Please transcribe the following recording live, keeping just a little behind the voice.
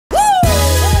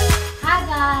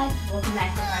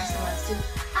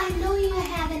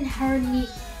heard me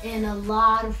in a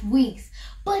lot of weeks.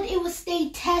 But it was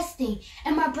state testing,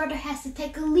 and my brother has to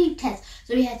take a leap test.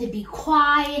 So he had to be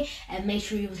quiet and make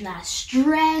sure he was not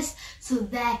stressed so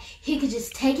that he could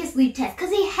just take his leap test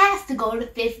because he has to go to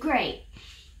 5th grade.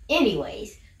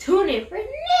 Anyways, tune in for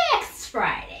next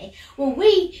Friday when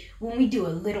we do a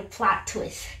little plot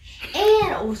twist.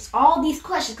 And with all these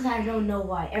questions, because I don't know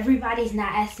why everybody's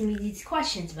not asking me these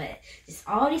questions, but just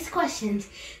all these questions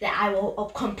that I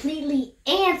will completely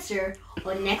answer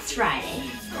on next Friday.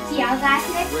 See y'all guys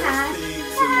next time.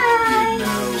 Bye!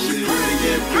 She's pretty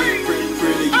and pink,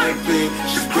 pretty and pink.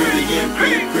 She's pretty and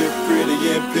pink, pretty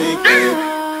and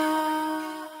pink.